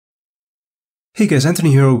Hey guys, Anthony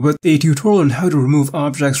here with a tutorial on how to remove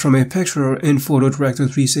objects from a picture in PhotoDirector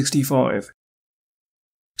 365.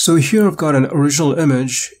 So here I've got an original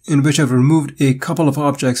image in which I've removed a couple of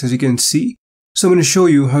objects, as you can see. So I'm going to show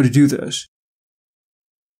you how to do this.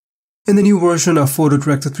 In the new version of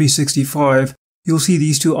PhotoDirector 365, you'll see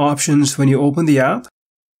these two options when you open the app.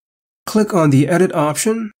 Click on the Edit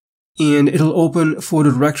option and it'll open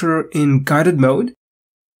PhotoDirector in guided mode.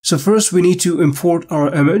 So first we need to import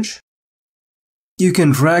our image. You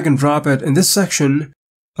can drag and drop it in this section.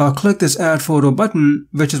 Click this Add Photo button,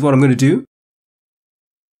 which is what I'm going to do.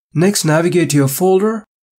 Next, navigate to your folder,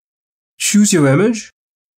 choose your image,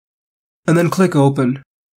 and then click Open.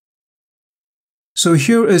 So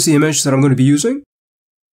here is the image that I'm going to be using.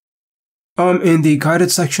 I'm in the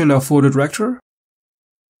guided section of PhotoDirector.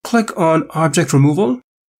 Click on Object Removal,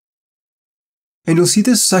 and you'll see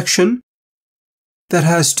this section that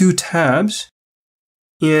has two tabs.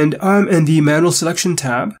 And I'm in the Manual Selection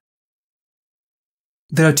tab.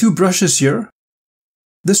 There are two brushes here.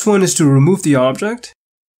 This one is to remove the object,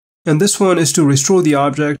 and this one is to restore the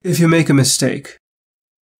object if you make a mistake.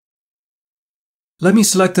 Let me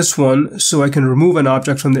select this one so I can remove an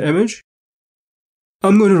object from the image.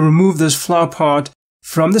 I'm going to remove this flower pot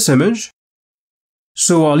from this image.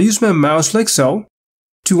 So I'll use my mouse like so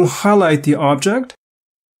to highlight the object.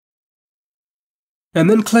 And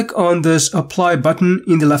then click on this Apply button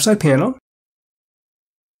in the left side panel.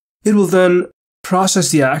 It will then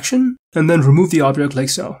process the action and then remove the object like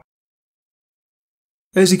so.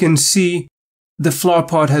 As you can see, the flower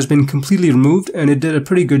pot has been completely removed and it did a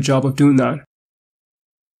pretty good job of doing that.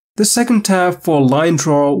 The second tab for Line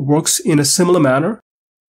Draw works in a similar manner.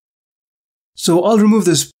 So I'll remove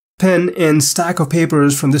this pen and stack of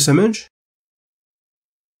papers from this image.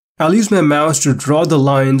 I'll use my mouse to draw the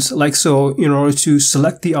lines like so in order to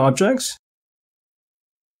select the objects.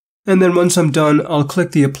 And then once I'm done, I'll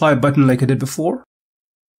click the Apply button like I did before.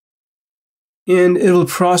 And it'll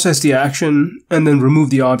process the action and then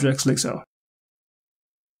remove the objects like so.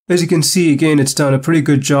 As you can see, again, it's done a pretty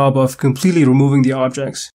good job of completely removing the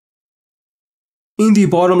objects. In the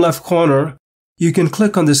bottom left corner, you can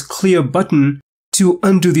click on this Clear button to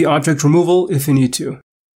undo the object removal if you need to.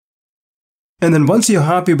 And then once you're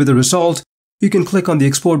happy with the result, you can click on the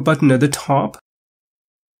Export button at the top,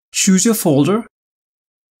 choose your folder,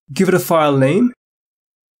 give it a file name,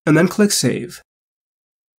 and then click Save.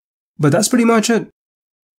 But that's pretty much it.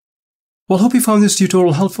 Well, hope you found this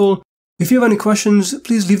tutorial helpful. If you have any questions,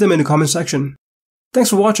 please leave them in the comment section.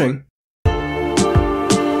 Thanks for watching.